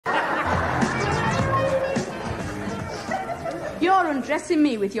You're undressing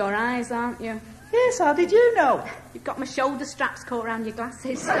me with your eyes, aren't you? Yes, how did you know? You've got my shoulder straps caught around your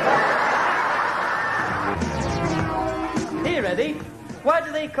glasses. Here, Eddie. Why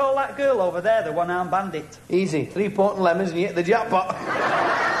do they call that girl over there the one-armed bandit? Easy. 3 potent lemons and you hit the jackpot.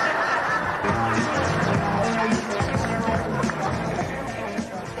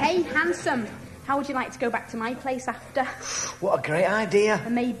 Hey, handsome. How would you like to go back to my place after? What a great idea.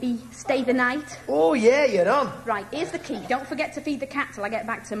 And maybe stay the night? Oh, yeah, you're on. Right, here's the key. Don't forget to feed the cat till I get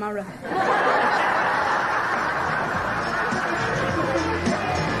back tomorrow.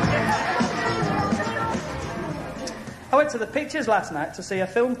 I went to the pictures last night to see a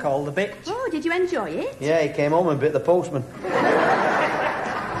film called The Bitch. Oh, did you enjoy it? Yeah, he came home and bit the postman.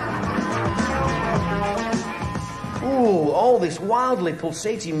 Ooh, all this wildly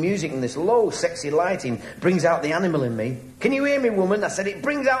pulsating music and this low, sexy lighting brings out the animal in me. Can you hear me, woman? I said it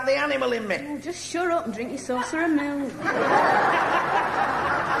brings out the animal in me. Oh, just shut up and drink your saucer of milk.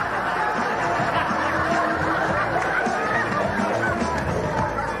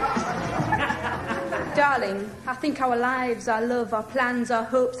 Darling, I think our lives, our love, our plans, our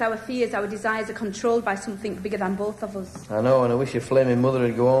hopes, our fears, our desires are controlled by something bigger than both of us. I know, and I wish your flaming mother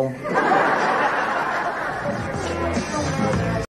would go home.